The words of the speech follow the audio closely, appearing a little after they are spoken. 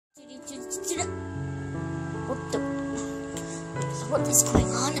What is going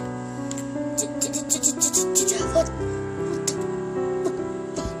on? What?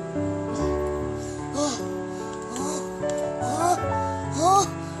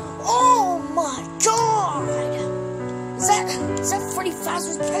 Oh my God! Is that Freddy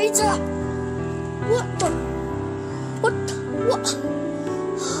Fazbear's Pizza? What the? What?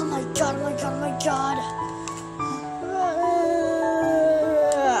 Oh my God! Oh my God! Oh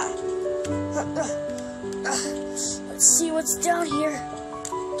my God! Let's see what's down here.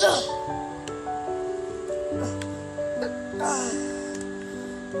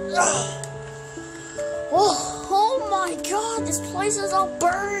 Oh my God, this place is all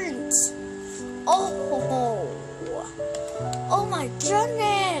burnt. Oh my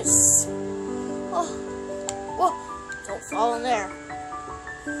goodness. Whoa, don't fall in there.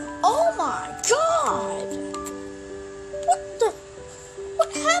 Oh my God.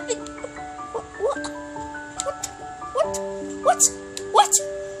 What happened? What?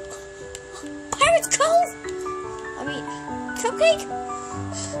 Pirate's Cove? I mean, Cupcake?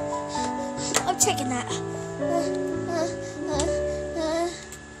 I'm taking that.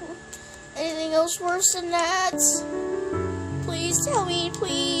 Anything else worse than that? Please tell me,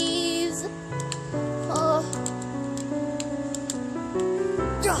 please.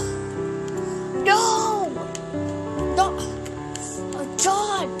 No! Oh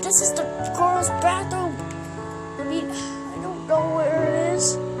God, this is the girl's bathroom. I mean, I don't know where it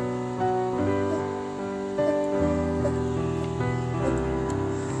is.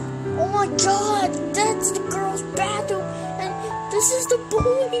 Oh my God, that's the girl's bathroom, and this is the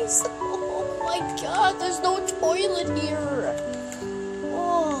boys. Oh my God, there's no toilet here.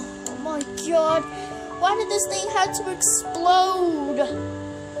 Oh my God, why did this thing have to explode?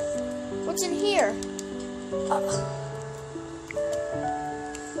 What's in here?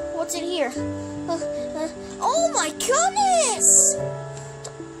 What's in here? Oh my goodness!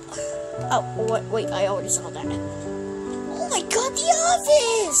 Oh, wait, I already saw that. Oh my God, the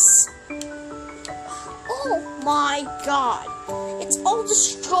office! Oh my God, it's all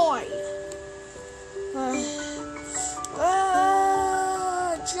destroyed.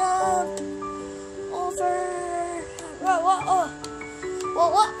 Jump over.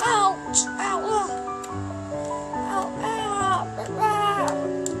 Ouch!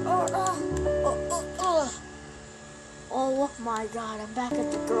 Oh my God, I'm back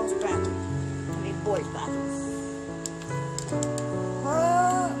at the girls' bathroom. I mean, boys' bathroom.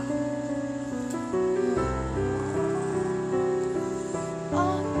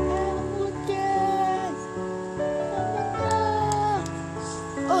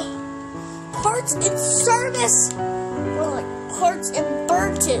 Parts in service! Or like parts in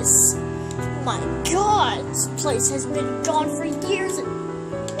Burtis. My God, this place has been gone for years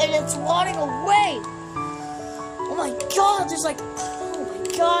and it's rotting away. Oh my God, there's like, oh my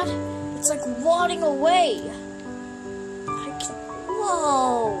God, it's like rotting away.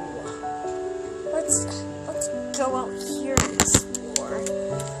 Whoa. Let's go out here and explore.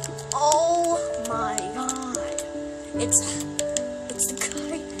 Oh my God. It's the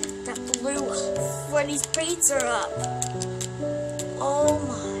guy that blew Freddy's Pizza up. Oh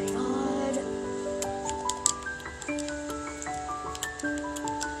my God.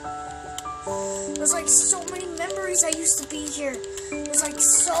 There's like so many memories I used to be here. There's like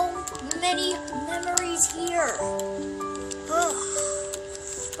so many memories here.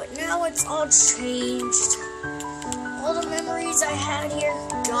 But now it's all changed. All the memories I had here,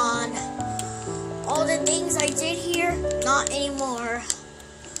 gone. All the things I did here, not anymore.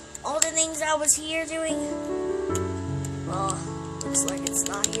 All the things I was here doing, well, looks like it's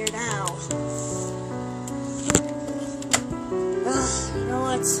not here now. You know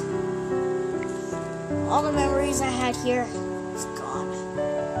what? All the memories I had here is gone.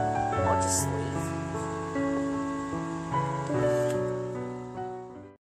 I'll just leave.